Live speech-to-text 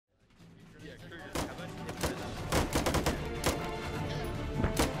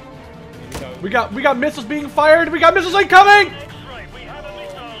We got missiles being fired. We got missiles incoming.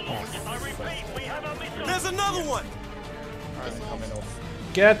 There's another one.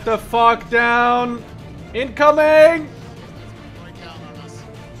 Get the fuck down. Incoming.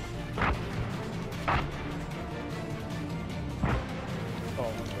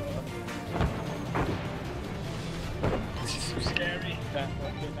 This is so scary.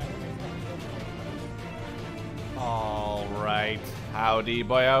 Alright, howdy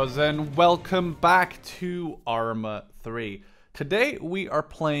boyos and welcome back to ARMA 3. Today we are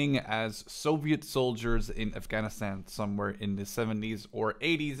playing as Soviet soldiers in Afghanistan somewhere in the 70s or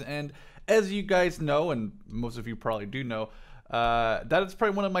 80s, and as you guys know, and most of you probably do know, that is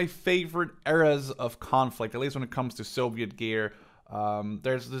probably one of my favorite eras of conflict, at least when it comes to Soviet gear.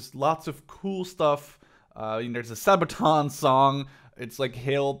 There's just lots of cool stuff. There's a Sabaton song. It's like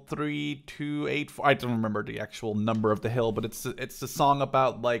Hill 3284. I don't remember the actual number of the hill, but it's a song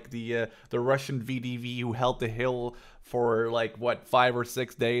about like the Russian VDV who held the hill for like what 5 or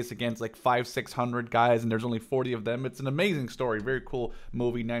 6 days against like 500-600 guys, and there's only 40 of them. It's an amazing story, very cool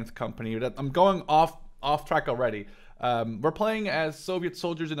movie. Ninth Company. I'm going off track already. We're playing as Soviet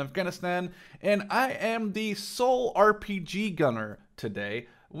soldiers in Afghanistan, and I am the sole RPG gunner today,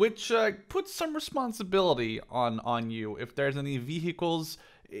 which puts some responsibility on you. If there's any vehicles,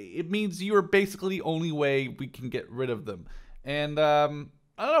 it means you are basically the only way we can get rid of them. And I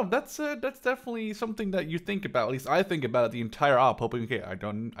don't know, that's definitely something that you think about. At least I think about it the entire op, hoping, okay, I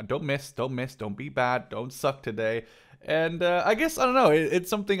don't miss, don't be bad, don't suck today. And I guess, I don't know, it's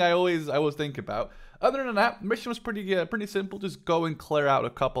something I always think about. Other than that, the mission was pretty simple. Just go and clear out a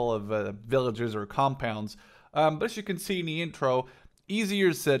couple of villages or compounds. But as you can see in the intro,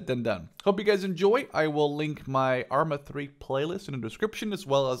 easier said than done. Hope you guys enjoy. I will link my ARMA 3 playlist in the description, as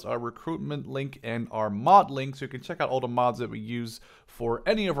well as our recruitment link and our mod link, so you can check out all the mods that we use for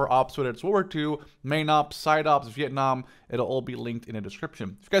any of our ops, whether it's World War II, main ops, side ops, Vietnam. It'll all be linked in the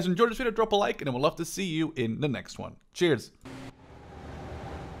description. If you guys enjoyed this video, drop a like, and I would love to see you in the next one. Cheers.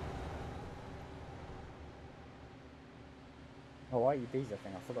 Oh, ARTY's a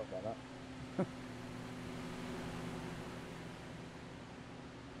thing. I forgot about that.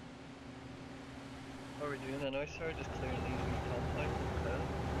 What are we doing? I know, sir. Just clearing these we can't find.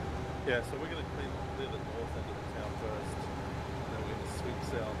 Yeah, so we're going to clear the north end of the town first. Then we're going to sweep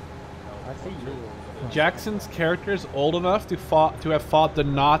south. I see you. Jackson's character is old enough to have fought the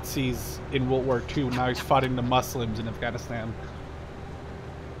Nazis in World War II. Now he's fighting the Muslims in Afghanistan.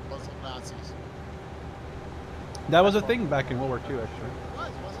 Muslim Nazis. That was a thing back in World War II, actually.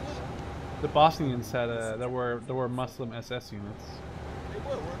 It wasn't it? The Bosnians had there were Muslim SS units. They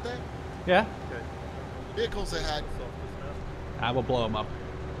were, weren't they? Yeah, Okay. Vehicles they had. I will blow them up.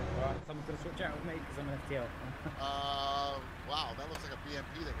 Alright, someone's gonna switch out with me because I'm an FTL. Wow, that looks like a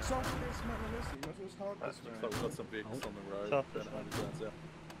BMP they got. So we've got some vehicles on the road. South. Then it only turns out.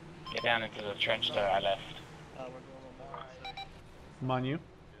 Get down into the trench there, I left. We're going on the right side. Come on, you.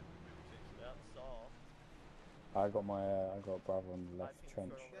 I got my I got a brother on the left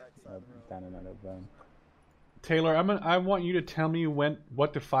trench, down in that little burn. Taylor, I want you to tell me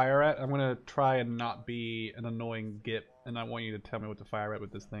what to fire at. I'm gonna try and not be an annoying git, and I want you to tell me what to fire at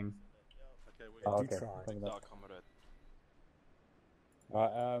with this thing. Okay, Oh, okay.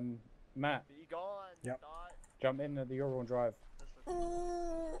 Alright, Matt. Be gone. Yep. Jump in at the Ural Drive.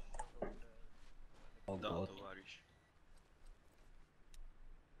 Oh god.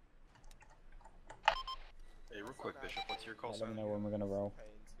 Hey, real quick, Bishop, what's your call Let sign? me know when we're gonna roll.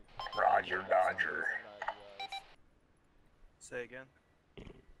 Roger, Roger. Say again.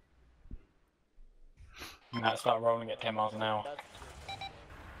 Now start rolling at 10 miles an hour.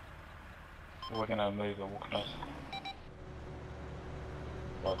 We're gonna move or walk close.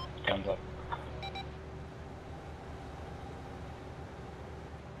 Well, guns up.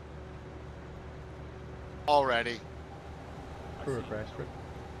 Already. Crew crash.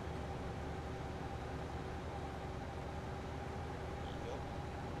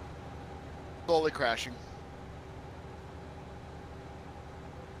 Slowly crashing.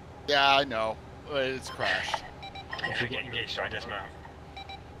 Yeah, I know. It's crashed. If we get engaged, I dismount.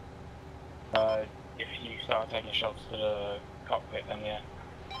 If you start taking shots to the cockpit, then yeah.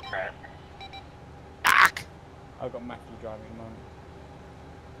 Right. Ack! I've got Matthew driving at the moment.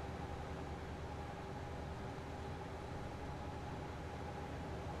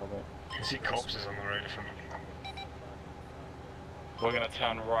 You can see corpses on the road if I'm... We're gonna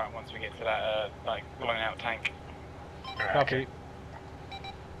turn right once we get to that, like, blown out tank. Copy.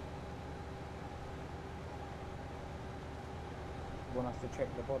 Want us to check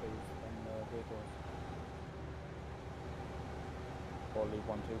the bodies and the vehicles? Or leave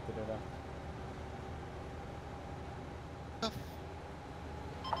 1-2 to do that? Copy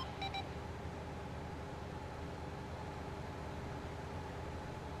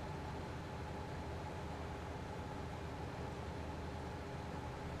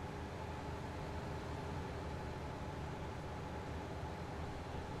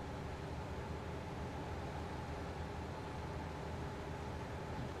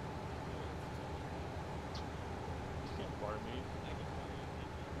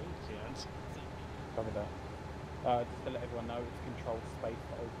that. Just to let everyone know, it's control space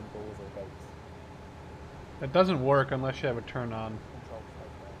for open doors or gates. It doesn't work unless you have it turned on. Control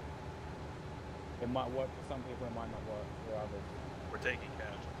space there. It might work for some people, it might not work for others. We're taking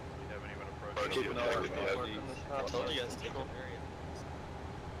cash. Do we have anyone approach? Keep an eye on the Told you guys to take an area.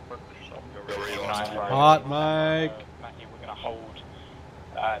 Hot mic. Matthew, we're going to hold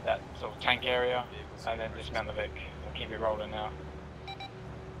that sort of tank area and then dismount the Vic. We'll keep it rolling now.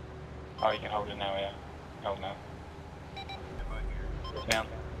 Oh, you can hold it now, yeah. Hold now. Dismount.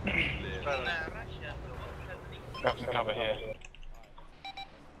 Got some cover here. 1-1,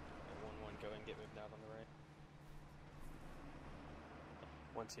 go and get moved out on the right.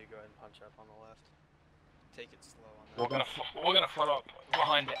 1-2, go ahead and punch up on the left. Take it slow on that. We're gonna follow up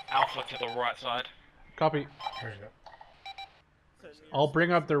behind Alpha to the right side. Copy. I'll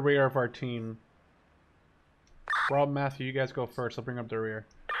bring up the rear of our team. Rob, Matthew, you guys go first. I'll bring up the rear.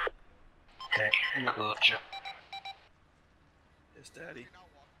 Okay, gotcha. Yes, Daddy.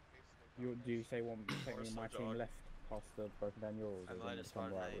 Do you say one taking my team left past the broken down yours? I or might is have it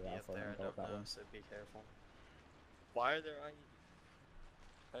spotted right an with IED up Alpha there, and I go don't that know, one? so be careful. Why are there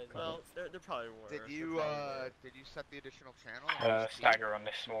IEDs? Well, there probably were. Did you set the additional channel? Stagger on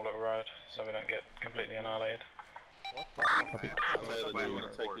this small little road so we don't get completely annihilated. What the Copy. You want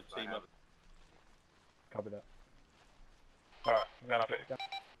to take your team up? Copy that. Alright, I'm going up it.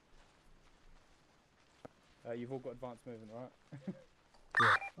 You've all got advanced movement, right?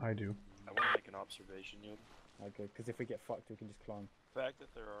 I do. I want to make an observation, you. Okay, because if we get fucked, we can just climb. The fact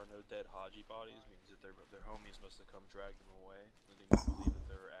that there are no dead Haji bodies means that their homies must have come drag them away, leading me to believe that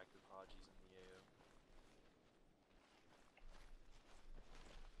there are active Hajis in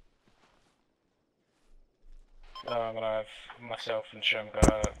the AO. I'm gonna have myself and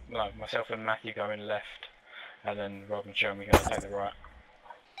myself and Matthew going left, and then Rob and Sherman are gonna take the right.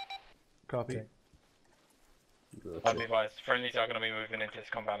 Copy. Okay. I'll be advised, friendlies are gonna be moving into this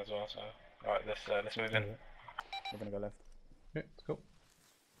compound as well, so alright, let's move in. We're gonna go left. Okay, let's go.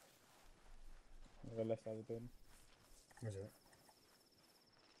 We'll go left side of the building.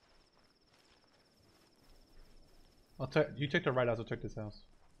 You take the right house, I'll check this house.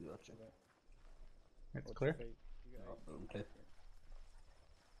 Gotcha. It's What's clear? your feet? You got eight.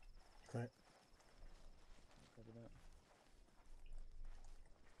 Okay. Copy that.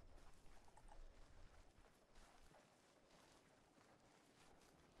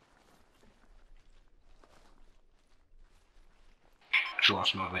 Sure,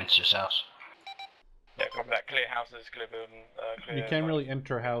 it's moving into this house. Yeah, copy that. Clear houses, clear building, clear... You can't really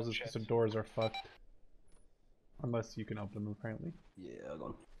enter houses because the doors are fucked. Unless you can open them, apparently. Yeah, go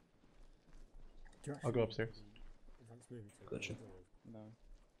on. I'll go upstairs. Gotcha. No.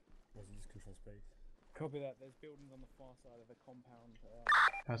 Copy that. There's buildings on the far side of the compound.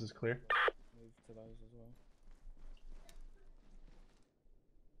 House is clear. Move to those as well.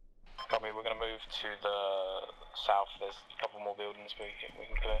 Copy, we're gonna move to the south. There's a couple more buildings we can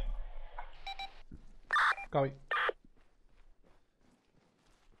clear. Copy.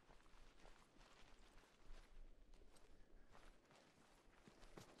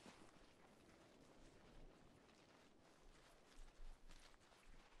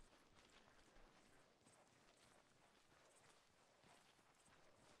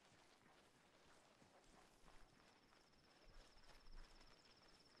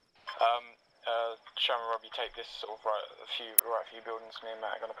 Sherman, Rob, you take this sort of right few buildings. Me and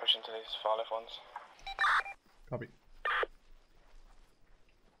Matt are gonna push into these far left ones. Copy.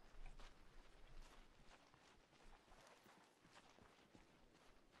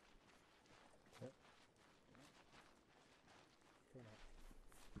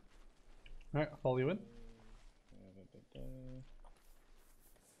 Alright, I'll follow you in.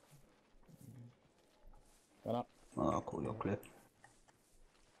 Going up. Oh, cool, you're clear.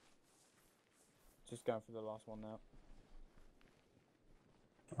 Just going for the last one now.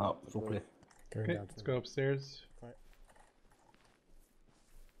 Oh, it's all clear. Okay, let's go upstairs.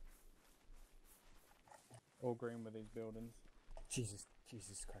 All green with these buildings. Jesus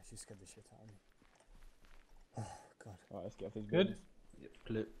Christ, you scared the shit out of me. Oh, God. Alright, let's get off these Good? buildings. Yep,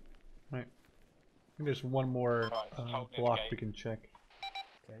 clear. Right. I think there's one more block we can check.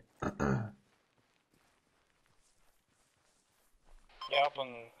 Okay. Get up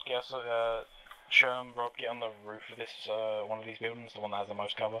and get us, Sherm, Rob, get on the roof of this, one of these buildings, the one that has the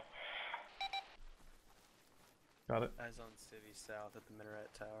most cover. Got it. Eyes on city south at the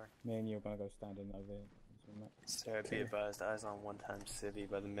Minaret Tower. Me and you are gonna go stand in over here. Sir, be advised, eyes on one-time city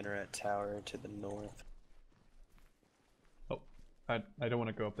by the Minaret Tower to the north. Oh, I don't want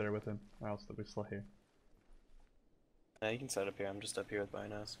to go up there with him, or else they'll be still here. Yeah, you can set up here. I'm just up here with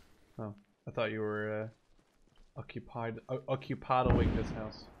binos. Oh, I thought you were occupadoing this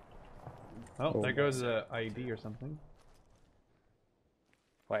house. Oh, there goes a ID or something.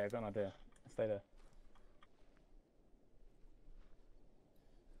 Wait, I've got an idea. Stay there.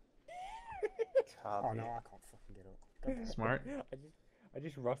 Copy. Oh no, I can't fucking get up. Smart. I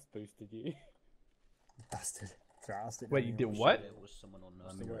just rust boosted you. Bastard. Sorry, I'll stick Wait, down you here. did what? There was someone on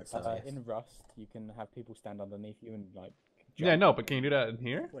What's the Minaret word? Tower. In Rust, you can have people stand underneath you and like. Yeah, no, but can you do that in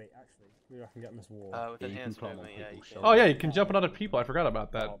here? Wait, actually, maybe I can get on this wall. With Yeah, you can enhanced climb on movement, yeah, you people's can. Oh yeah, you can jump on other people. I forgot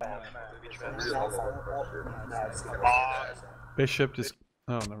about that. Bishop just.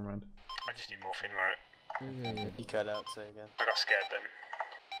 Oh, never mind. I just need morphine, right? You cut out, say again. I got scared then.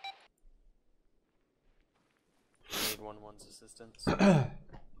 You need 1-1's assistance.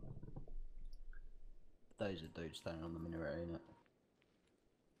 Those are dudes standing on the minaret, ain't it?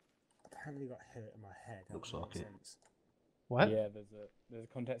 Apparently got hit in my head. That Looks doesn't like make it. sense. What? Yeah, there's a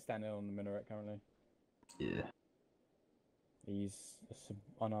contact standing on the minaret currently. Yeah. He's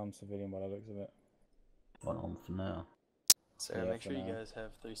unarmed civilian by the looks of it. One on for now. So Yeah, make for sure you now. guys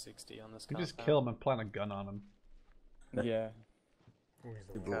have 360 on this You just compound. kill him and plant a gun on him. Yeah. Where's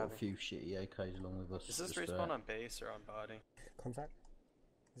the We wall? brought a Copy. few shitty AKs along with us. Is this just, respawn on base or on body? Contact?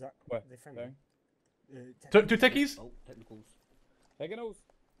 Is that Where? they friendly? Going? Two techies? Oh, technicals. Signals.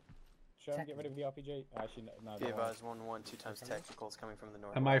 Show him, get rid of the RPG. Actually, no. Be don't worry. advised, 1-1, 2 times technicals coming from the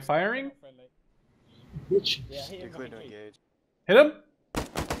north. Am I firing? Not friendly. Which? Yeah, hit You're him. clear to RPG. engage. Hit him?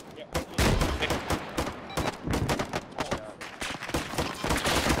 Yeah, RPG.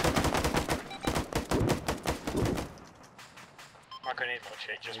 My grenade will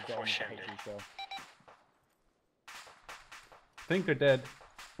change just We've before got him shindig. with the I think they're dead.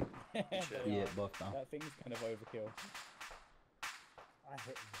 HP shell. They Yeah, are. both down. That thing's kind of overkill. I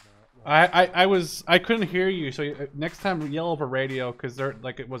hit him. I couldn't hear you, so next time yell over radio because they're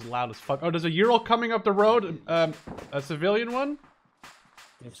like it was loud as fuck. Oh, there's a Ural coming up the road. A civilian one.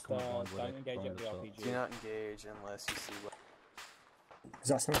 Just come on, don't where engage they at the find us RPG. Do not engage unless you see what. Is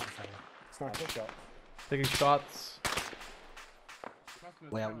that sniper fire? Sniper Nice shot. Taking shots.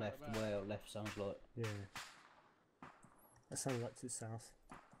 Way out left sounds like. Yeah. That sounds like to the south.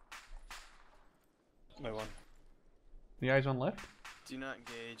 No one. The guys on left. Do not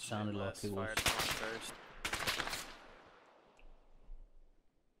engage Sounded like unless he was. fired upon first.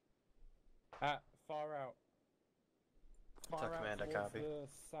 Far out. Talk command, I towards copy. the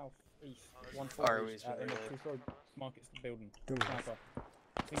southeast. 140. ROE's In the really- two-story markets building. Doing it. Sniper.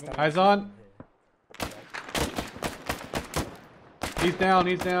 Single Eyes on. He's down.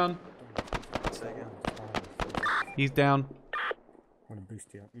 He's down. Say again. He's down. I want to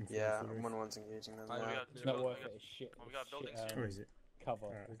boost you up. Yeah, 1-1's engaging them now. It's not worth it. It's shit. we got it's buildings shit, Where is it? cover.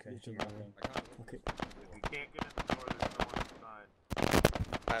 Alright, There's okay, literally jump nothing. Okay. You can't get in the door, there's no one inside.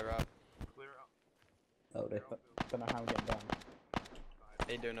 Hi, Rob. Clear out. Oh, they. Don't know how I'm getting down. How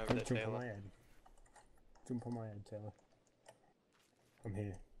you doing over Don't there, jump on my Taylor? head. Jump on my head, Taylor. I'm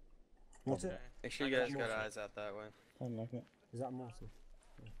here. What's it? Make sure you guys got eyes out that way. I don't like it. Is that a mortar?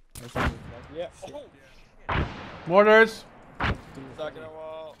 Yeah. Mortars. Stuck in a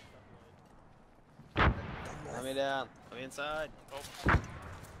wall. Let me down. Let me inside.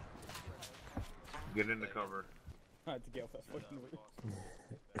 Get into cover. I had to get off that fucking roof.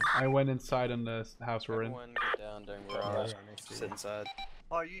 I went inside in the house we're in. Everyone get down during barrage. Sit inside.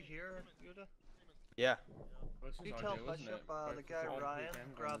 Oh, are you here, Yuda? Yeah. Can you tell Bishop, the guy Ryan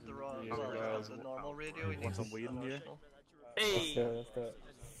grabbed the wrong, the normal radio? He Want needs some to weed in here? Let's do it.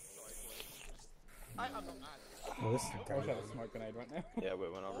 Oh, this is I wish I had a smoke grenade right now. Yeah, we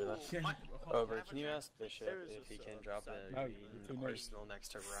went over that. Over. Can you ask Bishop if he can drop No, an too late. arsenal next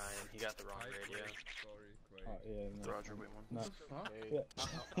to Ryan? He got the wrong radio. Oh, yeah, no. Roger, wait one. No.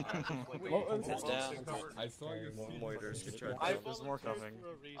 It's down. I saw your Moiters, good try. There's more coming.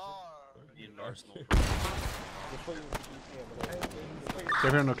 Need an arsenal. Is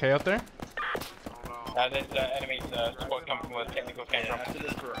everyone okay out there? There's enemies, squad coming from where the technical came from. After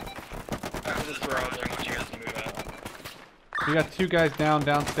this barrage, I want you guys to move out. We got two guys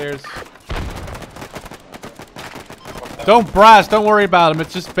downstairs. Don't brass. Don't worry about them.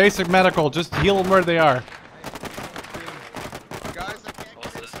 It's just basic medical. Just heal them where they are. Guys, I can't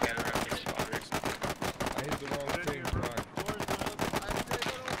Also, scan around your spotters. I hit the wrong thing,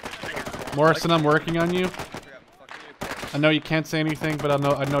 Morrison, I'm working on you. I know you can't say anything, but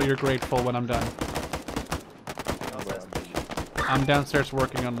I know you're grateful when I'm done. I'm downstairs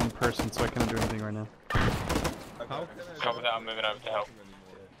working on one person, so I can't do anything right now. Copy that, I'm moving over to help.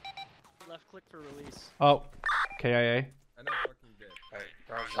 Left click for release. Oh, KIA. I know fucking dead.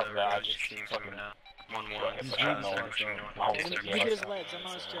 Copy that, I just seen fucking one more. We get his legs, I'm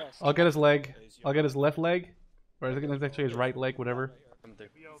on his chest. I'll get his leg. I'll get his left leg. Or is it actually his right leg, whatever.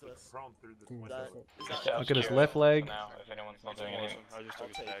 I'll get his left leg. If anyone's not doing anything, I just took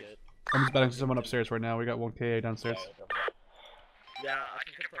his tag. I'm just batting someone upstairs right now. We got one KIA downstairs. Yeah, I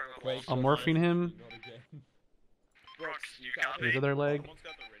can confirm. I'll morphine him. Brooks, you copy? His other leg.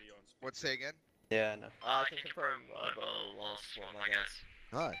 What's say again? Yeah, no. I can confirm. Lost one, I guess.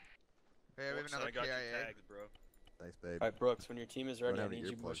 Hi. Hey, we have another KIA. Thanks, babe. Alright, Brooks, when your team is ready, I Don't have need any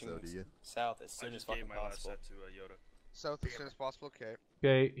you earplugs, pushing though, do you? south as soon as fucking possible. South as soon as possible, okay.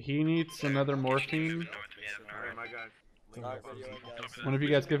 Okay, he needs another morphine. One of you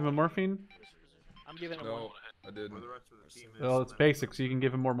guys give him a morphine? I'm giving him No, I didn't. Well, it's basic, so you can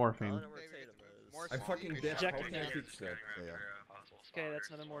give him more morphine. I fucking dead. How can I fix that? Okay, that's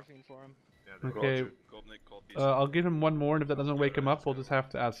another morphine for him. Okay. I'll give him one more, and if that doesn't wake him up, we'll just have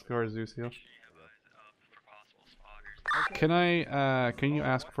to ask for a Zeus heal. Can you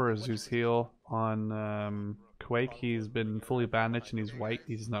ask for a Zeus heal on Quake? He's been fully bandaged and he's white.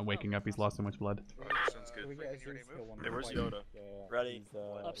 He's not waking up. He's lost so much blood. Hey, where's Yoda? Ready?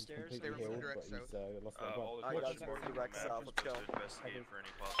 Upstairs.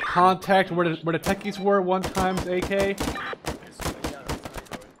 Contact where the techies were 1 times AK.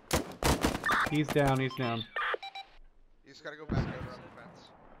 He's down. He's down. You just gotta go back over on the fence.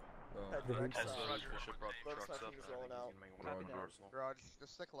 Raj,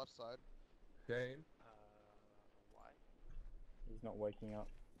 just stick left side. Okay. He's not waking up.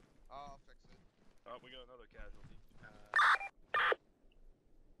 I'll fix it. Oh, we got another casualty.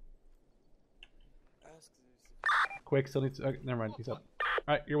 Quake still needs. Never mind. He's up.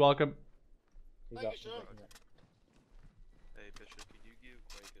 All right. You're welcome. He's up. He's waking up. Hey, Bishop, can you give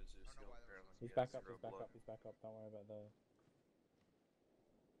Quake a Zeus heal? Apparently He's he back has up. zero He's back blood. up. He's back up. Don't worry about that.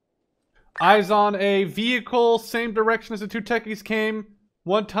 Eyes on a vehicle, same direction as the 2 techies came.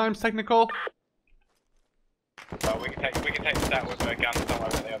 1 times technical. We can take that with the guns, don't worry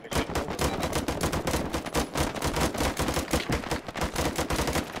about the other two.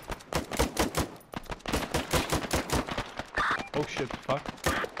 Oh shit! Fuck.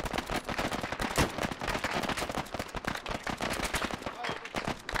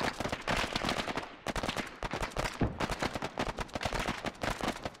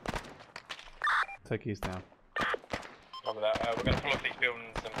 Techies down. Over that, we're going to pull up these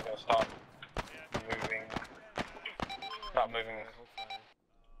buildings and we're going to start moving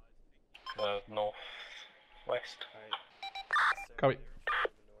the northwest. Copy.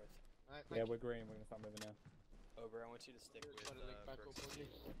 Yeah, we're green. We're gonna start moving now. Over, I want you to stick with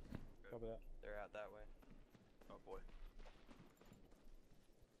Copy that. They're out that way. Oh boy.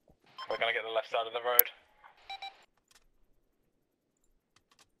 We're going to get the left side of the road.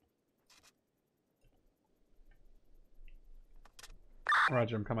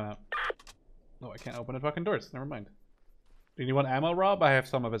 Roger, I'm coming out. No, I can't open the fucking doors. Never mind. Do you want ammo, Rob? I have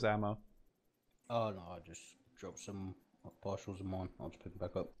some of his ammo. Oh no, I just dropped some partials of mine. I'll just pick them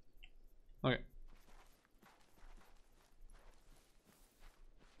back up. Okay.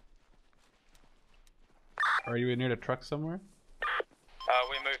 Are you near the truck somewhere?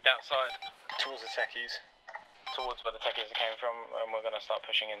 We moved outside towards the techies, towards where the techies came from, and we're going to start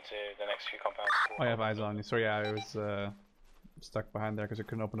pushing into the next few compounds. Oh, I have eyes on you. Sorry, yeah, I was stuck behind there because I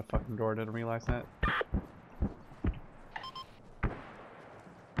couldn't open the fucking door. Didn't realize that.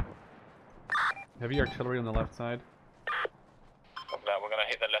 Heavy artillery on the left side. We're going to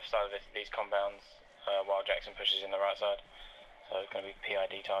hit the left side of these compounds while Jackson pushes in the right side. So it's going to be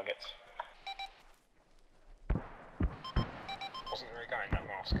PID targets. Wasn't very going that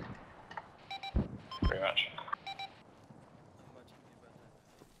mask. Pretty much.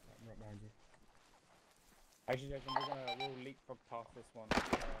 Right behind you. Actually, Jason, we'll leapfrog past this one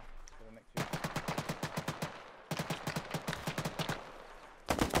for the next few.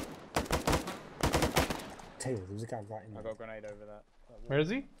 Taylor, there's a guy right in I there. got a grenade over that. Where is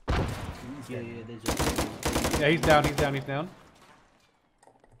he? Yeah, there's a Yeah, he's down. He's down. He's down.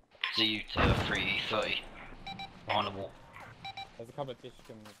 ZU to 330 behind the wall. There's a couple of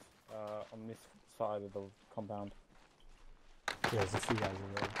dishkins on this side of the compound. Yeah, there's a few guys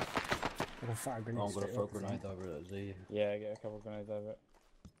in there. I can fire a grenade I'm gonna straight throw a up with grenade them. over at ZU. Yeah, get a couple of grenades over it.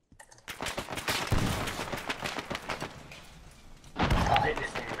 Hit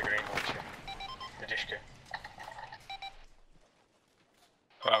this thing with a green launcher.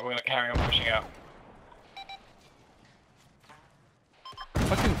 Right, we're gonna carry on pushing out.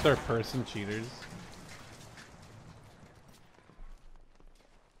 Fucking third person cheaters.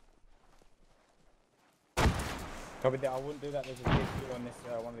 Copy that. I wouldn't do that. There's a DSU on this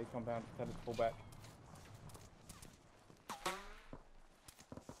one of these compounds. Tell us to pull back.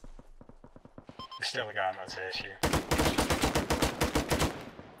 There's still a guy on that issue.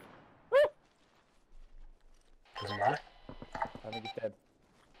 Doesn't matter. I think he's dead.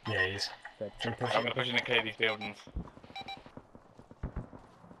 Yeah, he is. Dead. I'm pushing to clear these buildings.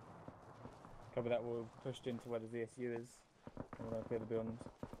 Copy that. We're pushed into where the ZSU is. We're going to clear the buildings.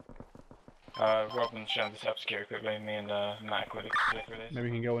 Robin's trying to set up security quickly. Me and Mac will clear through this. Maybe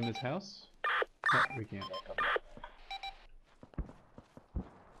we can go in this house? No, we can't.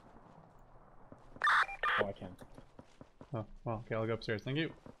 Oh, I can. Oh, well, okay, I'll go upstairs. Thank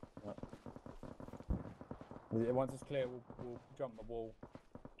you. Right. Once it's clear, we'll jump the wall.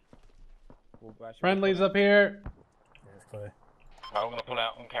 Friendlies up here! Yeah, it's clear. Right, we're gonna pull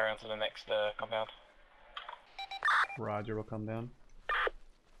out and carry on to the next compound. Roger, will come down.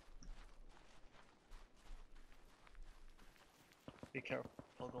 Be careful.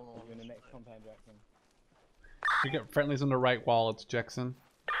 Hold on. You're in the next compound, Jackson. We got friendlies on the right wall, it's Jackson.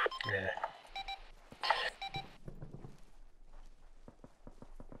 Yeah.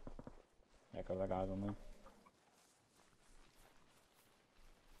 Yeah, got that guy's on there.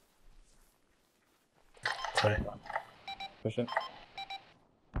 Sorry. Pushing.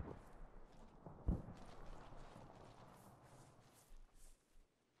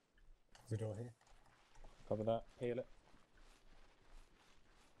 There's a door here. Cover that. Heal it.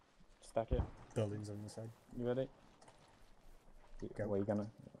 Stack it. Buildings on the side. You ready? Go. Where are you gonna?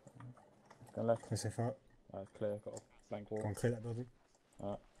 Go left. Can I say far? It's clear. Got a blank wall. Go and clear that building.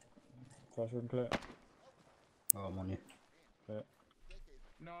 Alright. Flash and clear. Oh, I'm on you. Clear.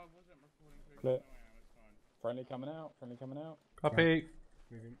 No, I wasn't recording. Clear. Friendly coming out. Friendly coming out. Copy.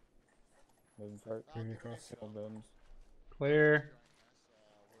 Moving. Moving through. Moving across. All buildings. Clear.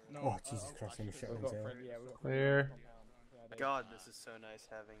 Oh, Jesus Christ, I'm shit on tail. Clear. God, this is so nice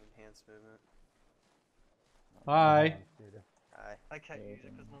having enhanced movement. Hi. Hi. I can't use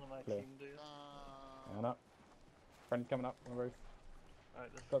it because none of my team do. Coming up. Friendly coming up on the roof.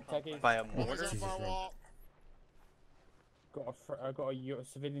 Alright, this Got techies. By a mortar? Got a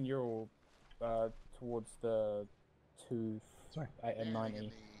civilian Ural towards the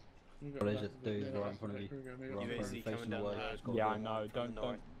 290. What is it? Dude, right in front of you. Right in front of you, facing the way. It's got Yeah, a I know.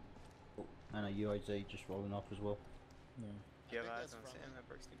 Don't. And a UAZ just rolling off as well. Yeah. Do you have eyes on Sam? That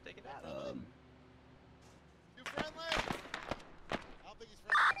Brooks can take it out.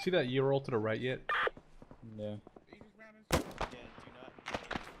 See that Ural to the right yet? Yeah.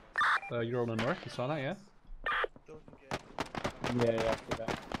 Ural to the north, you saw that, yeah? Yeah, I see that.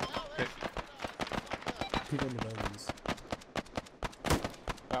 Okay. Keep in the buildings.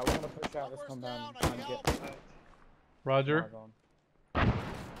 We're gonna push out this compound and get. Roger.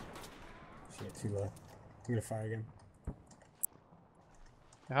 Shit, too low. I'm gonna fire again.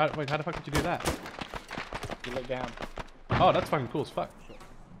 Wait, how the fuck did you do that? You look down. Oh, that's fucking cool as fuck.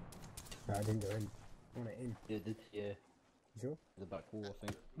 No, I didn't go in. I want it in. Yeah. You sure? The back wall, I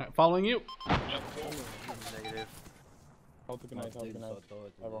think. Right, following you. Negative. Hold the grenade, hold the grenade.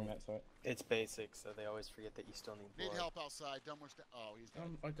 Wrong that side. It's basic, so they always forget that you still need blood. Need help outside. Oh, he's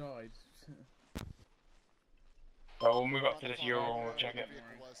dead. I died. Well, we'll move up to this Ural and we'll check it.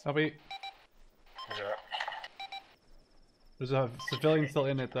 Copy. There's a civilian still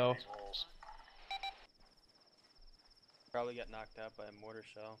in it though. Probably got knocked out by a mortar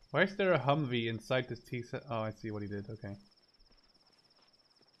shell. Why is there a Humvee inside this T-set? Oh, I see what he did. Okay.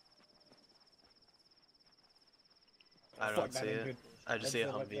 I don't see it. I just see a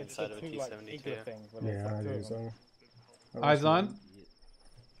Humvee inside of a T-72. Yeah, I do as well. Eyes on.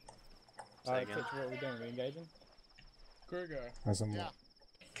 What are we doing? We engaging? Kruger. Eyes on what?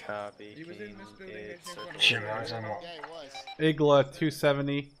 Copy. He was in this building. Eyes on what? Yeah, he was. Igla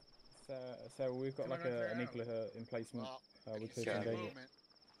 270. So we've got like an Igla emplacement. We could engage it.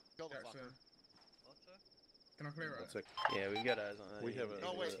 Kill the fucker. Can I clear it? Yeah, we've got eyes on that. We have a.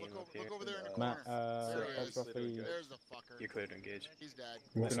 No, wait, look over there in the Matt, corner. that's roughly. There's the fucker. You're clear to engage. He's dead.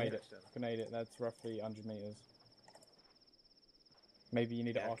 Grenade it. Grenade it. That's roughly 100 meters. Maybe you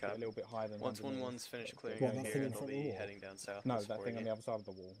need to arc it a little bit higher than. Once 1-1's finished clearing out here, they'll be heading down south. No, that thing on the other side of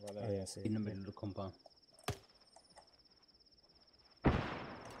the wall, right there. Oh, yeah, I see. In the middle of the compound.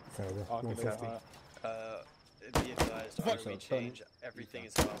 Further. Arc it a little 150. higher. Be advised, RMA change. Everything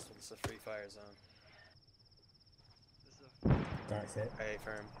is hostile. It's a free fire zone. That's it. Hey,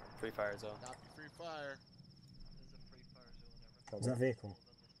 firm. Free fire zone. Copy, free fire. Was that vehicle?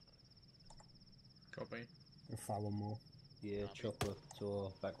 Copy. And fire one more. Yeah, chopper to our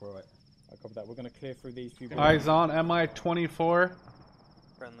back right. I copy that. We're gonna clear through these few. Eyes on, MI 24.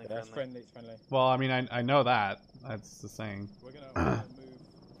 Friendly, That's friendly. It's friendly. Well, I mean, I know that. That's the saying. We're gonna move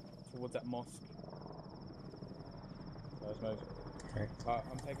towards that mosque. Let's move. Okay.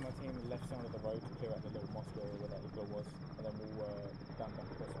 I'm taking my team left side of the road to clear out the little mosque area where that igloo was, and then we'll down back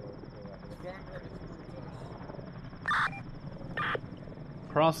across the road and clear out the rest.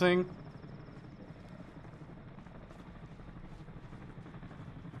 Crossing.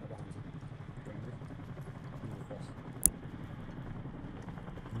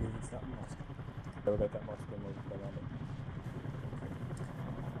 Move into that mosque. We'll go to that mosque and we'll go around it.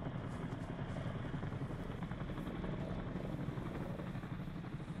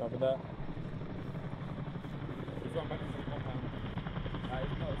 Copy that. He's gone back into the compound. He's not,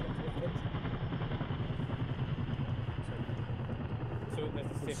 he's gone towards it. So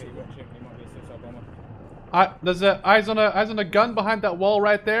there's a civvy watching, he might be a suicide bomber. There's eyes on a gun behind that wall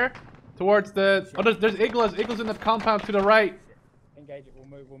right there, towards the. Oh, there's igloos in the compound to the right. Engage it.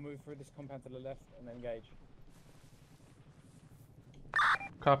 We'll move through this compound to the left and then engage.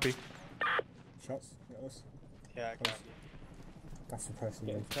 Copy. Shots. Got us. Yeah, I got you. That's the person.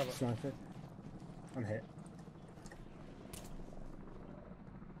 Get with cover. sniper. I'm hit.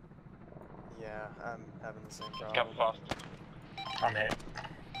 Yeah, I'm having the same problem. Cover fast. I'm hit.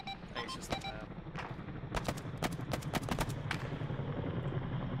 I think it's just the map.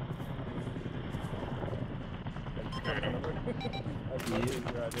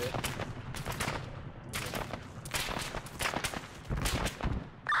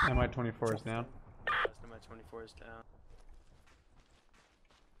 MI 24 is down. My 24 is down.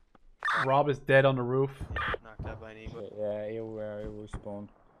 Rob is dead on the roof. Knocked out by an eagle. Yeah, he'll respawn.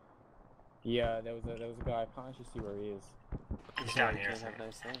 Yeah, there was a guy. I can't actually see where he is. He's down here. Can't have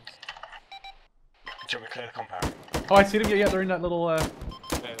nice things. Do you want me to clear the compound? Oh, I see them. Yeah, they're in that little. Yeah,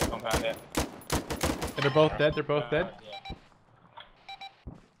 the compound, yeah. They're both dead. They're both dead. Yeah.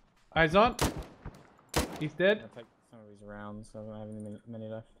 Eyes on. He's dead. I'm gonna take some of these rounds. So I don't have many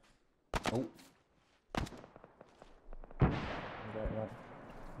left. Oh.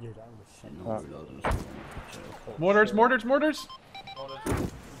 You're down with shit. No reloading. Mortars.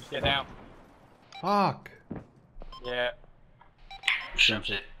 Get down. Fuck. Yeah. Shrimps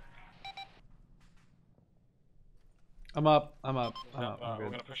it. I'm up. We're I'm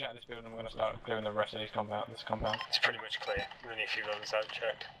going good. to push out this building and we're going to start clearing the rest of this compound. It's pretty much clear. We only a few others out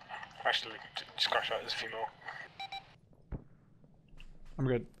checked. Actually, scratch out, there's a few more. I'm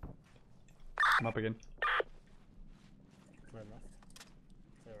good. I'm up again. Clear left.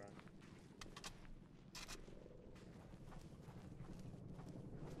 Clear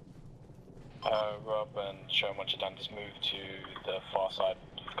right. Rob and Sherman, once you're done, just move to the far side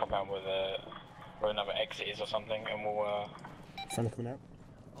of the compound where another exit is or something, and we'll. Friendly coming out.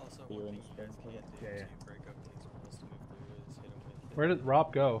 Also, You're one in thing you guys can't do Yeah, yeah. to break up these walls to move through is hit them with. Where did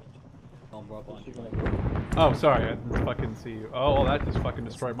Rob go? On Rob on. Oh, sorry. I didn't fucking see you. Oh, that just fucking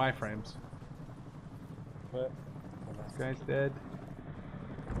destroyed my frames. What? This guy's dead.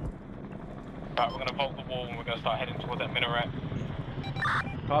 Right, we're going to vault the wall and we're going to start heading toward that minaret.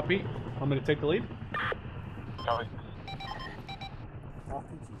 Copy. Want me to take the lead? Copy.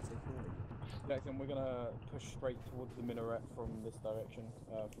 Jackson, we're gonna push straight towards the minaret from this direction,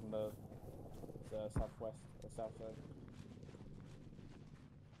 from the southwest or south side.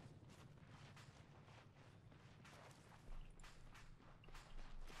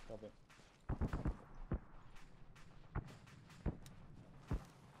 Copy.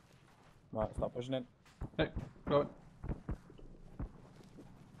 Right, start pushing in. Hey, go.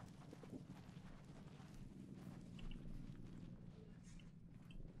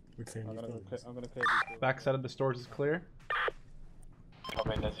 I'm gonna clear these. Back side of the stores is clear.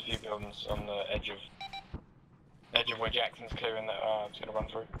 Copy, there's a few buildings on the edge of where Jackson's clearing that I'm just going to run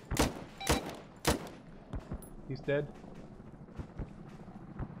through. He's dead.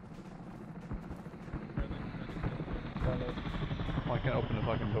 Oh, I can't open the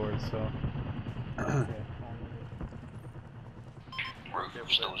fucking doors, so.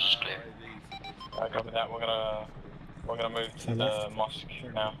 Roof stores is clear. Copy that. We're gonna move to the mosque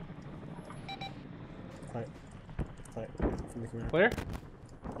now. Clear?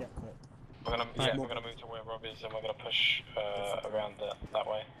 Yeah, clear. We're gonna move to where Rob is, and we're gonna push around that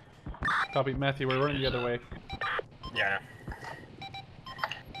way. Copy, Matthew. We're running the other way. Yeah.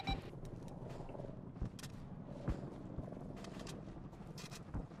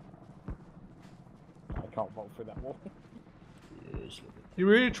 I can't vault through that wall. You're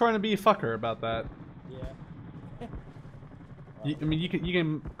really trying to be a fucker about that. Yeah. I mean, you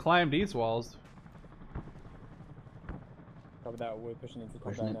can climb these walls. Copy that, we're pushing into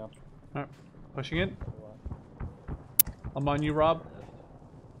compound now. Alright, pushing in. I'm on you, Rob.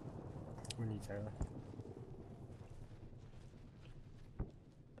 We need Taylor.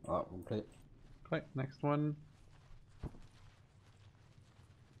 Alright, we'll clear. Okay, next one.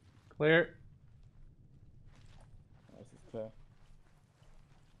 Clear. This is clear.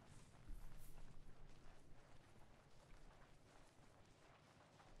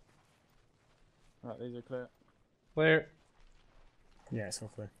 Right, these are clear. Clear. Yeah, it's all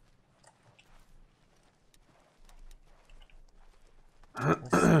clear.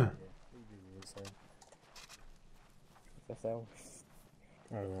 SSL. Oh,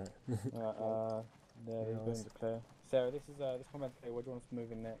 right. Yeah, these buildings are clear. Sarah, this is this combat clear. Where do you want us to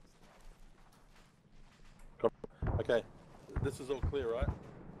move in next? Okay, this is all clear, right?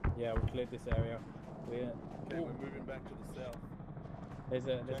 Yeah, we cleared this area. Okay, we're moving back to the south. There's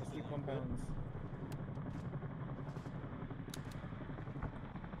a few compounds.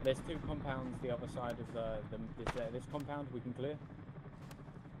 There's 2 compounds the other side of this compound we can clear.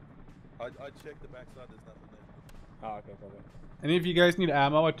 I checked the backside, there's nothing there. Oh, okay, probably. Any of you guys need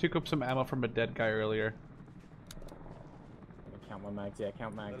ammo? I took up some ammo from a dead guy earlier. Count my mags, yeah,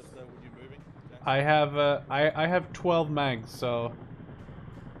 count mags. Let us know when you're moving. I have 12 mags, so.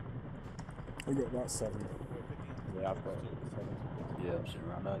 I've got about 7. Yeah, I've got 7. Yeah, I'm sitting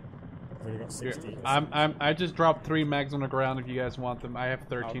around 8. I've only got 60. I just dropped 3 mags on the ground if you guys want them. I have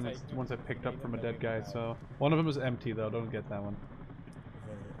 13 ones I picked up from a dead guy, so. One of them is empty though, don't get that one.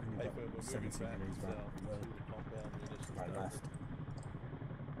 I've got 17 of these back. Right left.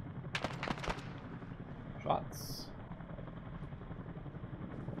 Shots.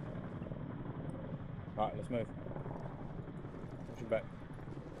 Alright, let's move. Push it back.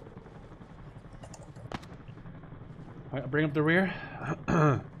 Alright, bring up the rear.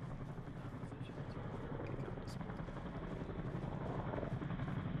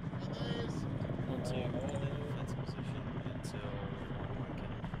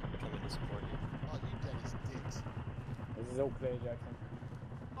 This is all clear, Jackson.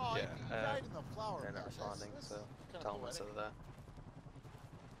 Oh, yeah, they're not responding, so tell them instead of that.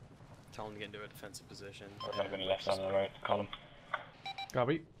 Tell them to get into a defensive position. I've been left on the right column.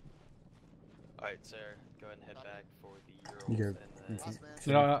 Copy. Alright, Sarah, go ahead and head back for the You Urals go. and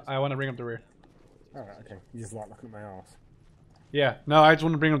No, I want to bring up the rear. Alright, okay. You just like looking at my arse. Yeah, no, I just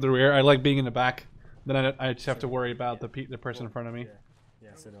want to bring up the rear. I like being in the back. Then I just have to worry about the person in front of me.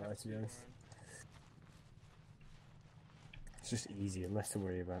 Yeah, so do I, to be honest. It's just easier, less to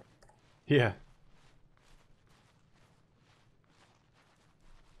worry about. Yeah.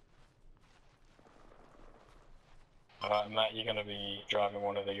 Alright, Matt, you're gonna be driving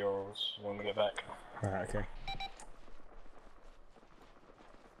one of the Urals when we get back. Alright, okay.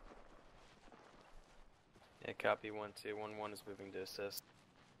 Yeah, copy 1211 is moving to assist.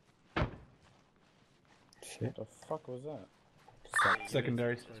 Shit. What the fuck was that?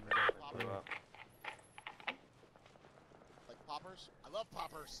 Secondaries. Like poppers? I love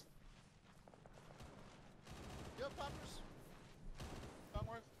poppers. You have poppers?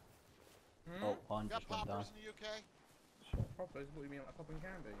 Longworth? Oh, mine You got just went down. poppers in the UK? Poppers? What do you mean, like popping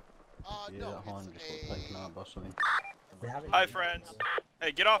candy? Yeah, No, that hind just got taken out by something. Hi, friends.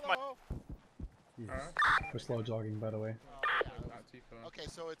 Hey, get off my. We're slow jogging, by the way. Okay,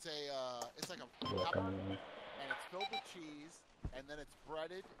 so it's like a pepper, and it's filled with cheese, and then it's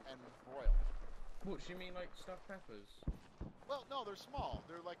breaded and broiled. What, do you mean like stuffed peppers? Well, no, they're small.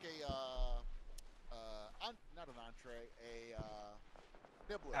 They're like a, not an entree, a,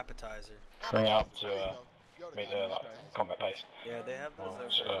 nibbler. Appetizer. Bring it up to meet the combat base. Yeah, they have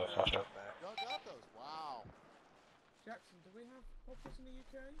those So, over faster. Y'all got those? Wow. Jackson, do we have poppers in the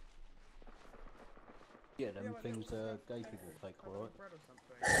UK? Yeah, them things gay people take, alright?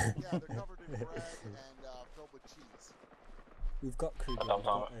 Yeah, they're covered in bread and filled with cheese. We've got crude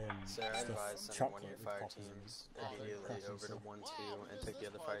Sarah, I advise stuff, sending one of chocolate your with fire poppers in. teams immediately over to 1-2 and take the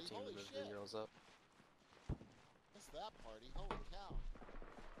other fire team to move the Urals up. What's that party? Holy cow.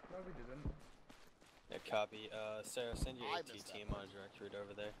 No, we didn't. Yeah, copy. Sarah, send your I AT missed that team on a direct route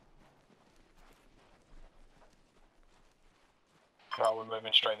over there. Right, we're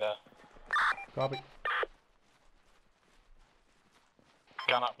moving straight there. Copy.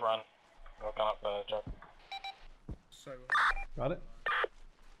 Gun up, run. Or gun up, Joe. So. Got it?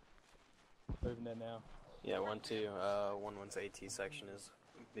 Moving there now. Yeah, 1-2. 1-1's AT section is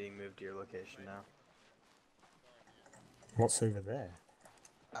being moved to your location now. What's over there?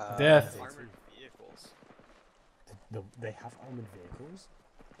 Death. Armored vehicles. They have armored vehicles?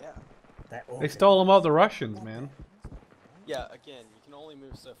 Yeah. They stole them off the Russians, man. Yeah, again, you can only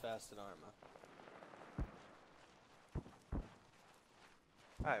move so fast in ArmA.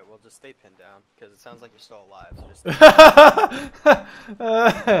 Alright, well just stay pinned down, because it sounds like you're still alive, so just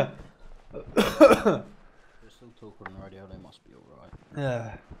They're still talking on the radio, they must be alright.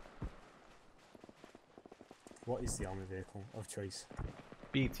 Yeah. What is the armor vehicle of choice?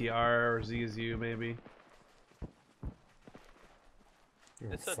 BTR or ZSU maybe.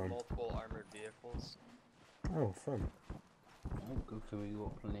 It said multiple armored vehicles. Oh, fun. Oh, good for you,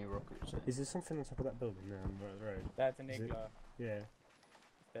 got plenty of rockets. Is there something on top of that building there on the road? That's an Is it? igloo. Yeah.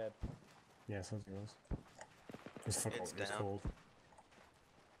 Dead. Yeah, I thought it was. Just forgot what it was down. called.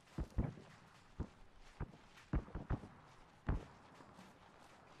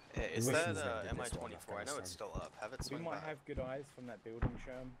 Hey, is The that Russians never did this one in MI-24? I know it's Afghanistan. still up. Have it We swing might by. have good eyes from that building,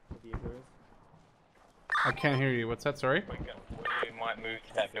 Sherm, with the igloos. I can't hear you. What's that? Sorry. We might move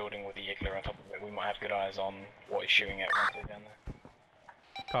to that building with the igloo on top of it. We might have good eyes on what he's shooting at once we're down there.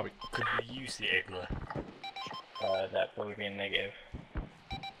 Copy. Could we use the igloo? That probably be a negative.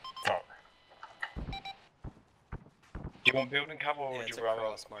 Fuck. Do you want building cover or Yeah, would it's you rather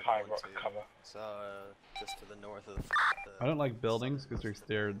across Mark high 1, rock 2. cover? So, just to the north of the I don't like buildings because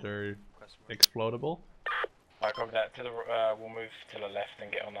they're explodable. I copy that. To the we'll move to the left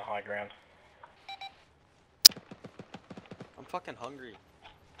and get on the high ground. I'm fucking hungry.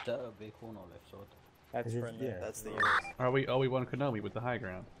 Is that a vehicle on our left side? That's Is it- friendly. yeah. That's the Are we Obi-Wan Kenobi with the high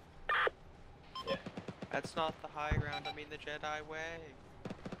ground? Yeah. That's not the high ground, I mean the Jedi way.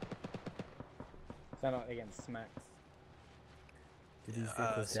 Sound like against smacks. Did these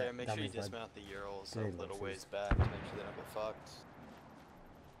vehicles Sarah, get make sure you damaged by dismount the Urals a grenade little launchers? ways back to make sure they don't get fucked.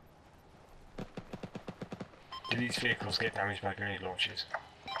 Do these vehicles get damaged by grenade launches?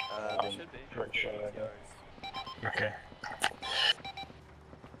 They should be. Pretty sure they do. Okay.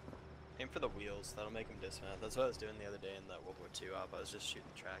 Aim for the wheels, that'll make them dismount. That's what I was doing the other day in that World War II op. I was just shooting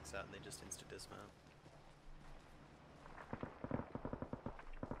tracks out and they just insta-dismount.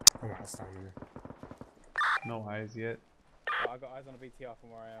 I'm out of stamina. No eyes yet. Oh, I got eyes on a BTR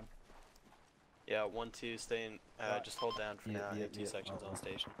from where I am. Yeah, 1-2, stay in, just hold down for now, hit 2 sections on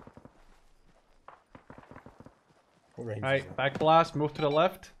station. What range is Alright, that? back blast, move to the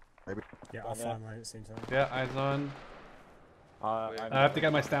left. Yeah, I'll fire mine at the same time. Yeah, eyes on. I I have to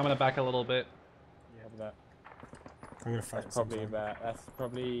get my stamina back a little bit. You have that. I'm gonna fight That's at the same probably time. about. That's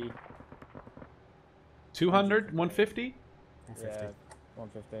probably. 200, 150? 150. Yeah,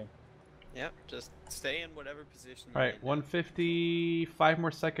 150. Yep, just stay in whatever position you're Alright, in. 150, 5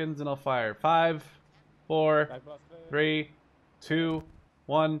 more seconds and I'll fire. 5, 4, 3, 2,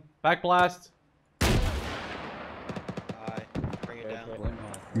 1, back blast. Aye, bring it down.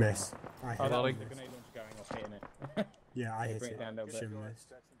 Miss. I hit Oh, that was Loading. the grenade launcher going off, hitting it. Yeah, I hit Bring it it. down a little bit. Shimmy missed.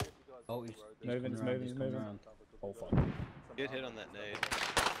 Oh, he's Moving, coming around, moving, he's coming moving. around. Oh fuck. Good hit on that nade.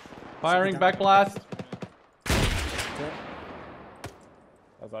 Firing, back blast. That's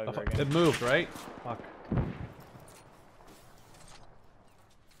Oh, over fuck, again. it moved, right? Fuck.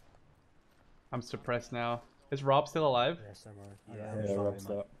 I'm suppressed now. Is Rob still alive? Yes, I'm alright. Yeah, Rob's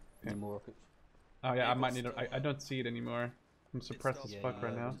up. Any more rockets? Oh yeah, I might need I don't see it anymore. I'm suppressed as fuck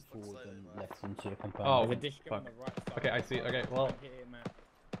right now. Just forward and left into your compound. Oh, There's a dish fuck. on the right side. Okay, I see. Okay, well. Hit it, Matt.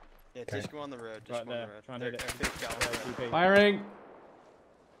 Yeah, Okay. just go on the road, just Right go on there. the road. Try and They're hit it. 50 cal on the road. GP. Firing!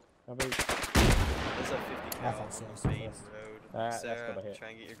 There's a 50 cal on the main road. That's Sarah, gotta hit. try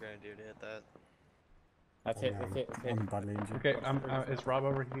and get your grenadier to hit that. That's hit, that's hit, that's hit. I'm badly injured. Okay, is Rob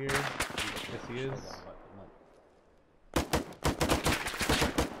over here? Yes, he is.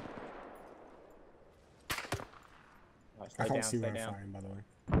 Right, I stay can't down, see stay where I'm down. firing, by the way.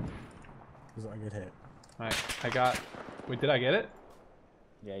 Was that a good hit? Alright, I got. Wait, did I get it?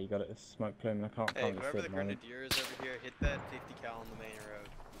 Yeah, you got it. It's smoke plume. I can't Hey, really see whoever at the the moment. grenadier is over here, hit that 50 cal on the main road.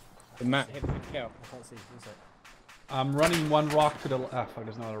 The Matt hit the kill. I can't see. What's that? I'm running one rock to the. Ah, fuck,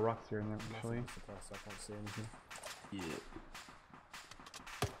 there's not a lot of rocks here actually. I'm suppressed, I can't see anything. Yeah.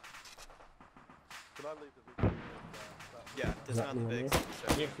 Can I leave the video? Yeah, dismount the big.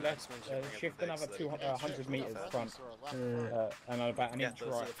 Shift left, shift another 100 meters front, and about an Yeah, inch those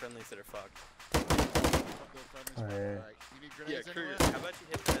are right. the friendlies that are fucked. Oh, yeah. You need Yeah, grenades Kruger, anywhere? how about you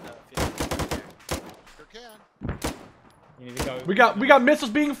hit that 50 here? Sure can. You need to go. We got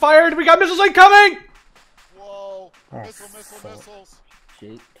missiles being fired. We got missiles incoming. Whoa! Oh, Missiles!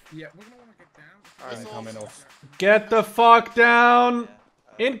 Shit. Yeah, we're gonna wanna get down. Alright, coming off. Get the fuck down.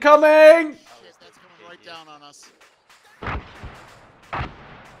 Incoming. Shit, that's coming right down on us.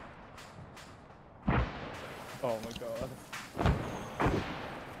 Oh my god.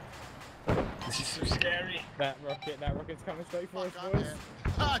 This is so scary. That rocket's coming straight for us, boys.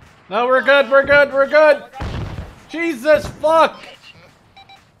 No, we're good. We're good. We're good. Jesus fuck.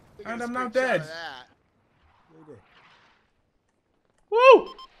 And I'm now dead. Woo!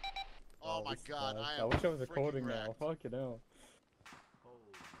 Oh my god, I wish I was recording now. Fucking hell.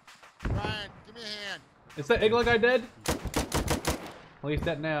 Ryan, give me a hand. Is that Igla guy dead? Well, he's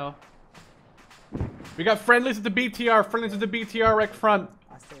dead now. We got friendlies at the BTR. Friendlies at the BTR right front.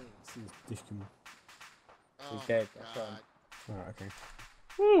 I think this is Dishkin. He's dead. I shot him. Alright, okay.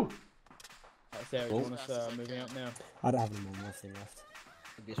 Woo! Right, Sarah, do you want us moving up now? I don't have any more morphine left.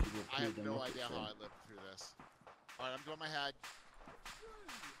 I guess we got I two have then. no idea how I lived through this. Alright, I'm doing my head.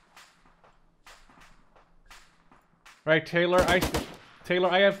 Right, Taylor, I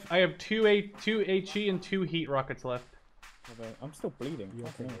have two HE and 2 heat rockets left. I'm still bleeding. You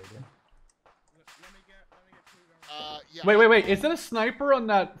okay, Yeah. Wait. Is that a sniper on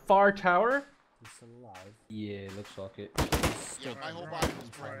that far tower? It's alive. Yeah, looks like it. Yeah, my whole body was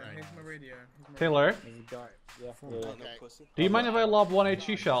bright red. Here's my radio. Taylor, Yeah. Okay. do you mind if I lob 1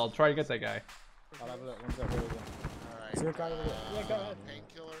 HE shell? I'll try to get that guy. I'll have a look. One's up here again. Alright. Is there a guy over there? Yeah, go ahead.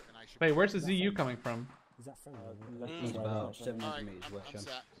 Painkiller, and I should Wait, where's the ZU coming from? Is that friendly? He's about 700 Alright, meters I'm west, Sean.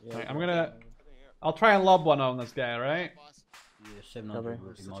 set. Alright, I'll try and lob one on this guy, alright? Yeah, 700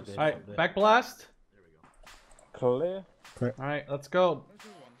 would be my guess. Alright, back blast. Clear. Alright, let's go.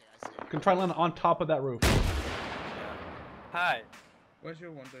 Can try and land on top of that roof. Hi. Where's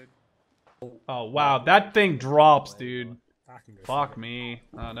your one, dude? Oh wow, that thing drops, dude. I can go Fuck me.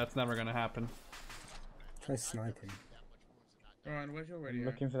 That's never gonna happen. Try sniping. Ryan, where's your I'm radio?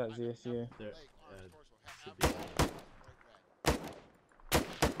 looking for that ZSU.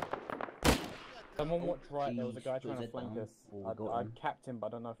 Someone watch right, there was a guy trying to flank us. I capped him, but I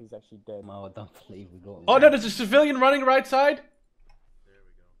don't know if he's actually dead. No, I don't believe we got him. Oh no, there's a civilian running right side.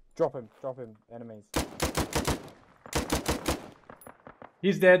 Drop him, enemies.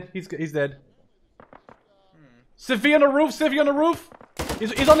 He's dead. He's dead. Civvy on the roof. Civvy on the roof.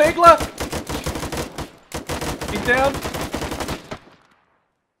 He's on the Igla. He's down.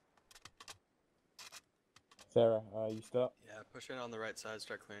 Sarah, you start? Yeah, push in on the right side,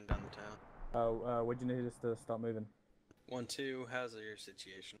 start clearing down the town. Oh, what do you need us to start moving? 1-2, how's your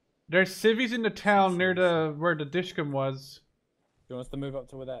situation? There's civvies in the town near where the Dishcom was. Do you want us to move up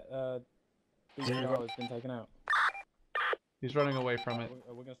to where that BTR has been taken out? He's running away from it.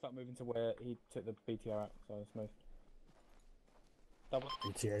 We're gonna start moving to where he took the BTR out, so let's move. Double.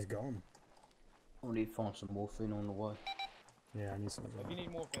 BTR's gone. I need to find some morphine on the way. Yeah, I need some. If you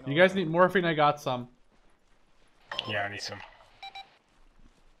need morphine, You guys need morphine? I got some. Yeah, I need some.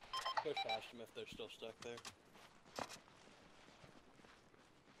 Go past them if they're still stuck there.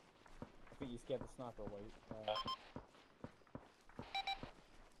 I think you scared the sniper away.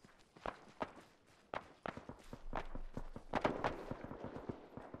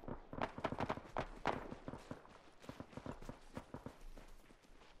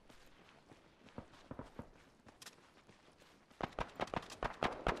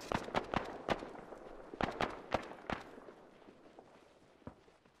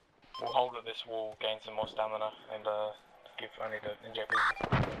 We'll hold at this wall, gain some more stamina, and I need to inject these.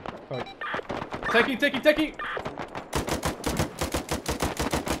 Techie!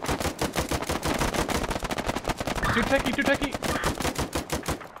 Two techie!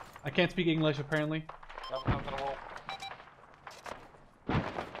 I can't speak English apparently. Come to the wall. I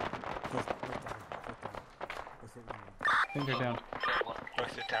think they're down.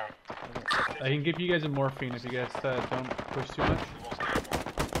 Both sit down. I can give you guys a morphine if you guys don't push too much.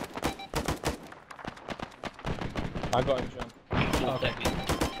 I got him, John. Okay.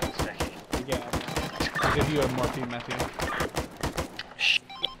 Yeah. I'll give you a morphine, Matthew.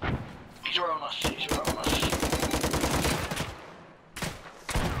 He's around us.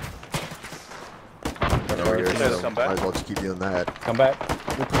 Come back. Might as well just keep doing that. Come back.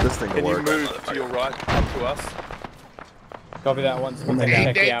 We'll put this thing to Can you work. move to your right, up to us? Copy that once. We'll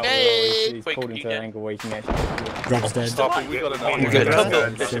take the out. He's pulled into an angle where you can actually. Grab's dead. Stop it, we got another Good.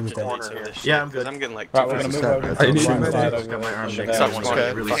 Yeah, I'm good. I'm getting like Right, we're gonna move over to the right side over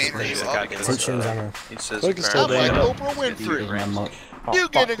Take Shim's ammo. I'm like Oprah Winfrey. You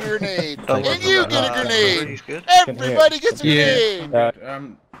get a grenade, and you get a grenade. Everybody gets a grenade.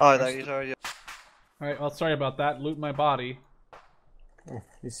 Oh, that is already. Alright, well sorry about that. Loot my body. Oh,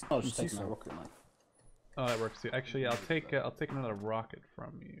 he's just taking a rocket, mate. Oh, that works too. Actually, I'll take another rocket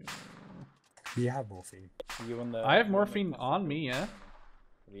from you. Do you have morphine? I have morphine on me, yeah.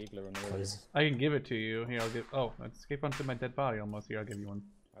 The Igler on the road. I can give it to you. Here, I'll give. Oh, escape onto my dead body almost. Here, I'll give you one.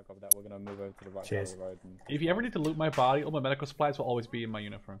 I got that. We're gonna move over to the right side of the road. If you ever need to loot my body, all my medical supplies will always be in my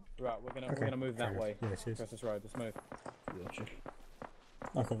uniform. Right, we're gonna move that way. Yeah, cheers. Across this road. Let's move. Gotcha.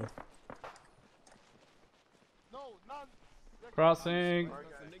 I'll cover. Crossing.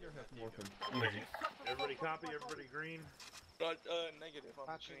 Everybody copy, everybody green. Negative on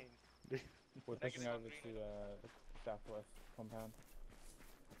the chain. We're pushing over to the southwest compound.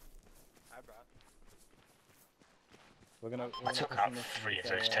 Hi, Brad. We're I took out 3 of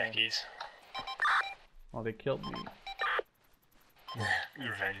those techies. Oh, they killed me.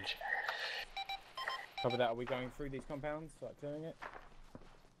 Revenge. Cover that. Are we going through these compounds? Like clearing it?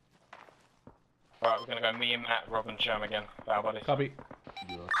 Alright, we're gonna go me and Matt, Rob and Sherm again. Our buddies. Copy.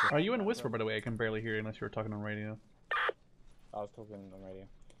 Are you in Whisper, by the way? I can barely hear you unless you were talking on radio. I was talking on radio.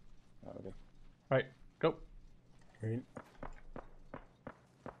 Oh, we're good. Right, go. Green.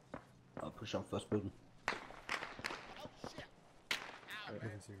 I'll push on first building.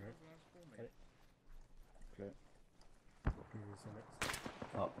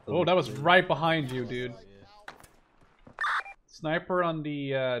 Oh, that was right behind you, dude. Sniper on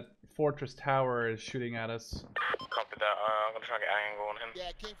the fortress tower is shooting at us. Copy that. I'm gonna try and get an angle on him. Yeah,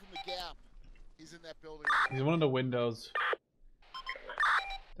 it came from the gap. He's in that building. He's one of the windows.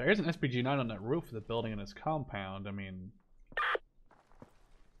 There is an SPG-9 on that roof of the building in his compound. I mean...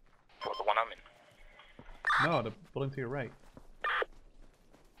 What, the one I'm in? No, the building to your right.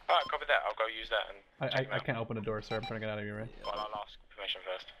 Alright, copy that. I'll go use that and... I can't open the door, sir. I'm trying to get out of here, right? Well, I'll ask permission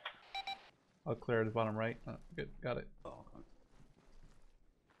first. I'll clear the bottom right. Oh, good, got it.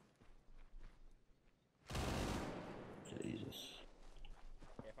 Jesus.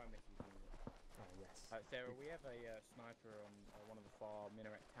 Yeah, if I miss you, Sarah, we have a sniper on one of the far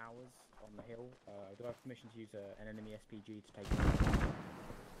minaret towers on the hill. Do I have permission to use an enemy SPG to take it?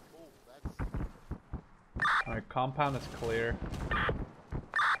 Alright, compound is clear.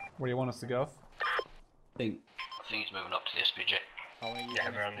 Where do you want us to go? I think he's moving up to the SPG. I want to use Yeah,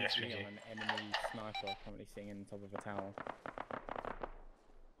 we're on the SPG. on an enemy sniper currently sitting on top of a tower.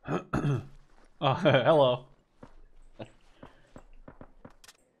 Oh, hello.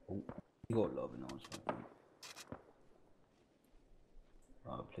 You got love in ours, I think.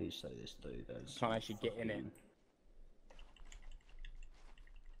 Oh, please say this dude. Can't actually get in it.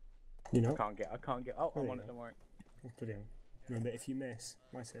 You know? I can't get. Oh, I'm on it. Don't worry. Bloody hell. Remember, if you miss,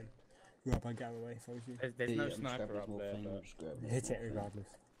 my turn. Rob, I'd get out of the way if I was you. There's no sniper up there. But... Hit it regardless.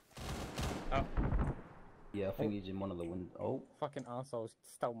 Oh. Yeah, I think he's in one of the windows. Oh. Fucking arsehole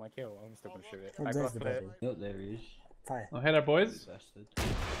stole my kill. I'm still gonna shoot it. Oh, I there's got the for it. body. Yep, there he is. Fire. Oh, hey there, boys. Bastard.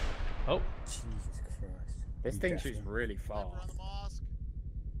 Oh. Jesus Christ. This thing shoots really fast.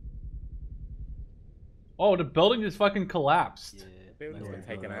 Oh, the building just fucking collapsed. Yeah. The building's been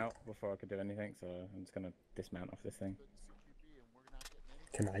taken out before I could do anything, so I'm just gonna dismount off this thing.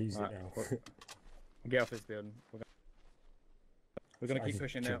 Can I use it now? Get off this building. We're gonna So I keep just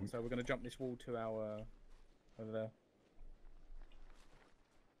pushing jump. out, so we're gonna jump this wall to our over there.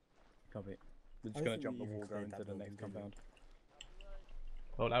 Copy. We're just I gonna think jump we the even wall, go cleared into that the building, next didn't we? compound.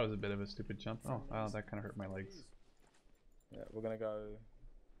 Oh, that was a bit of a stupid jump. Oh, wow, that kind of hurt my legs. Yeah, we're gonna go.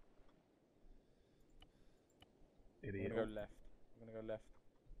 Idiot. We're gonna go left. We're gonna go left.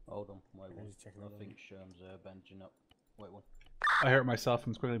 Hold on, wait one. just checking I the think Sherm's bandaging up. Wait one. I hurt myself.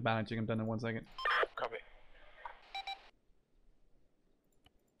 I'm quickly bandaging. I'm done in 1 second. Copy.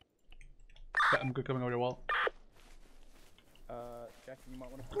 Yeah, I'm good coming over the wall. Jackson, you might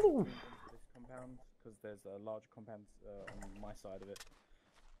want to push into this compound because there's a large compound on my side of it.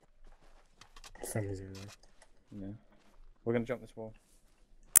 Friendly's over there. Yeah. We're gonna jump this wall.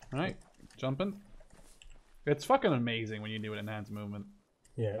 Alright, jumping. It's fucking amazing when you do an enhanced movement.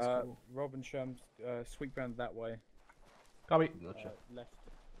 Yeah, it's cool. Rob and Sherm, sweep round that way. Copy. Gotcha. Left.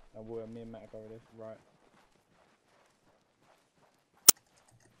 Me and Matt go over this. Right.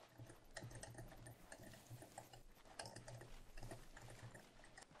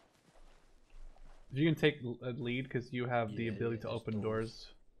 You can take a lead because you have the ability to open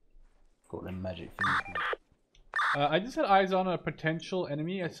doors. Got them magic things. I just had eyes on a potential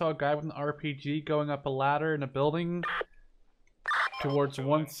enemy. I saw a guy with an RPG going up a ladder in a building towards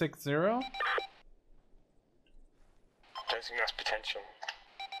 160. I don't think that's potential.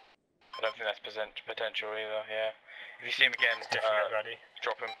 I don't think that's potential either, yeah. If you see him again, Definitely ready.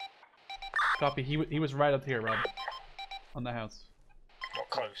 drop him. Copy. He was right up here, Rob. On the house. Not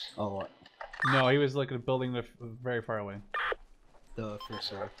close. Oh, right. No, he was like in a building very far away. The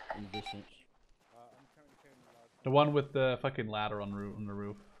first row in the distance. The one with the fucking ladder on the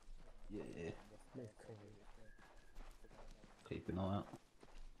roof. Yeah. Keep an eye out.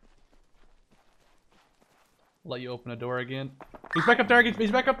 Let you open the door again. He's back up there.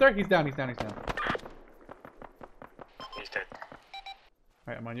 He's back up there. He's down. He's down. He's dead.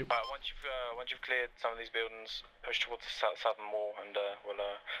 Alright, I'm on you. Once you've cleared some of these buildings, push towards the southern wall and we'll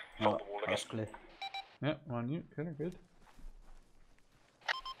fold the wall again. That's clear. Yep, I'm on you. Good.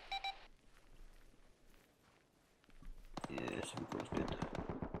 Yeah. Feels good.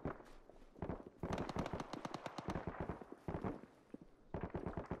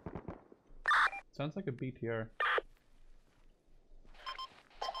 Sounds like a BTR.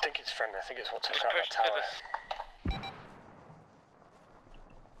 I think it's friendly. I think it's what took out that tower.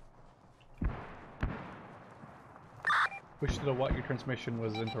 Wish to know what your transmission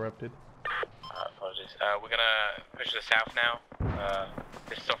was interrupted. Apologies. We're gonna push to the south now.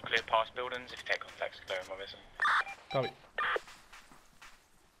 This is soft clear past buildings. If you take contacts, clear them, obviously. Copy.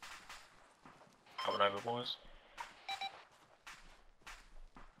 Coming over, boys.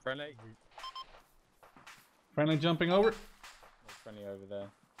 Friendly. Friendly jumping over. There's friendly over there.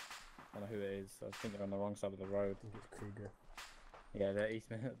 I don't know who it is. I think they're on the wrong side of the road. I think it's Krieger. Yeah, they're east.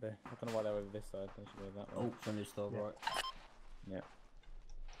 I don't know why they're over this side. They should be that way. Oh, friendly's still right. Yeah.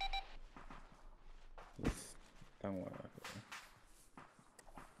 Don't worry about it.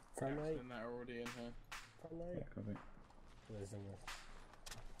 Friendly. Isn't that already in here? Friendly. Yeah, copy. There's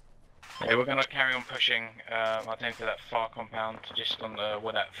in Yeah, we're gonna carry on pushing. I think to that far compound, just on the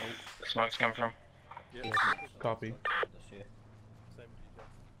where that the smoke's coming from. Yeah. Copy. That's you. Same with you, Jeff.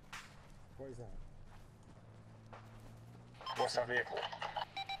 What is that? What's that vehicle?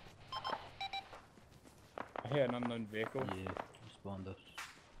 I hear an unknown vehicle. Yeah, it's behind us.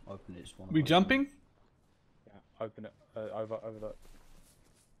 Open it, it's one of We those. jumping? Yeah, open it. Over the.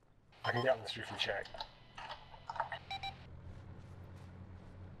 I can get on this roof and check.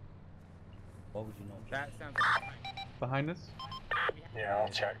 Why would you not? That sounds like a tank. Behind us? Yeah, I'll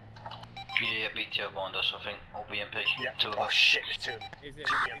check. Yeah, BTO behind us, I think. Or BMP. Yeah. Two of Oh us. shit, there's two. Is it?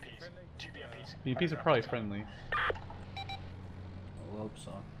 Two Is it BMPs. friendly? Two BMPs. BPs are probably friendly. I hope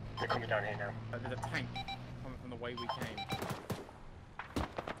so. They're coming down here now. There's a tank coming from the way we came.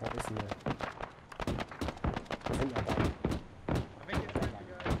 What is in there? I think they're back. I think it's friendly,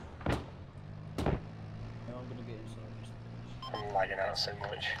 guys. No, I'm gonna get inside. I'm lagging out so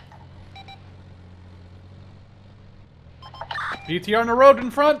much. BTR on the road in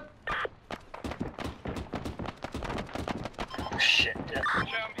front! Oh shit, yeah.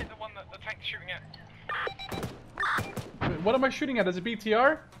 Hit the one that the tank's shooting at. Wait, what am I shooting at? Is it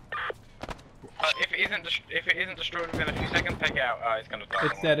BTR? If it isn't destroyed within a few seconds, take it out. It's gonna die.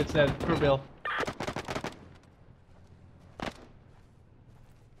 It's dead, it's dead. For Bill.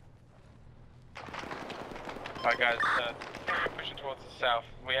 Alright guys, we're pushing towards the south.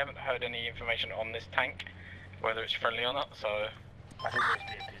 We haven't heard any information on this tank, whether it's friendly or not, so... I think those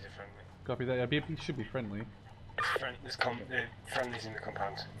BMPs are friendly. Copy that. Yeah, BP should be friendly. There's friendlies in the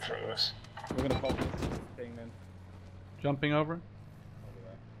compound in front of us. We're gonna bolt this thing then. Jumping over.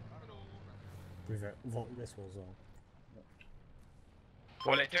 We've vaulted this one as well.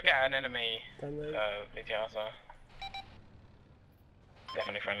 Well, it took out an enemy Friendly. BTR, so...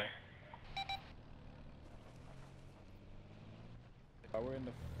 Definitely friendly. We're in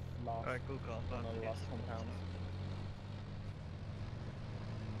the last. Alright, cool call. On the last compound.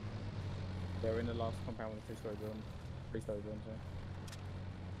 They're in the last compound with the three-story building. Three-story building, sorry.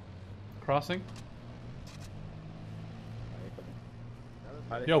 Crossing.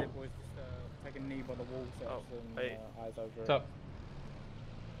 Alright, Yo. boys, just take a knee by the wall, so hey. What's eyes over it. up?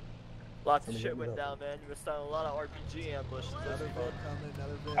 Lots of shit went down, man. You were starting a lot of RPG ambushes.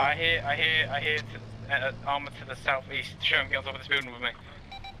 I hear ARMA to the southeast. Show him, get on top of this building with me.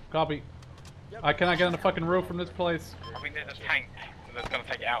 Copy. I cannot get on the fucking roof from this place. I think there's a tank that's gonna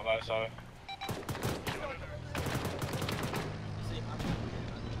take it out though, so...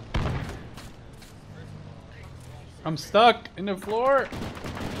 I'm stuck in the floor.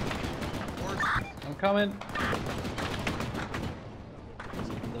 I'm coming.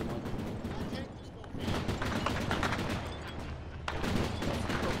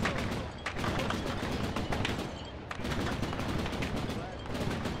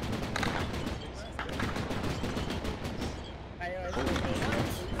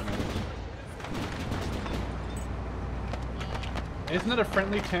 Isn't it a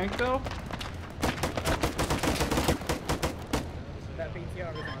friendly tank though? That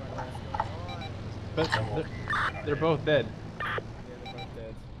BTR isn't right there. But they're both dead. Yeah, they're both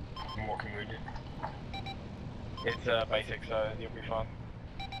dead. I'm walking wounded. It's basic, so you'll be fine.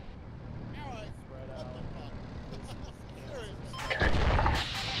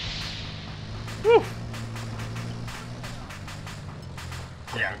 Woo!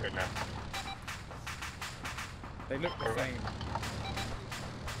 Yeah, I'm good now. They look the same.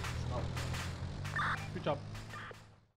 Good job.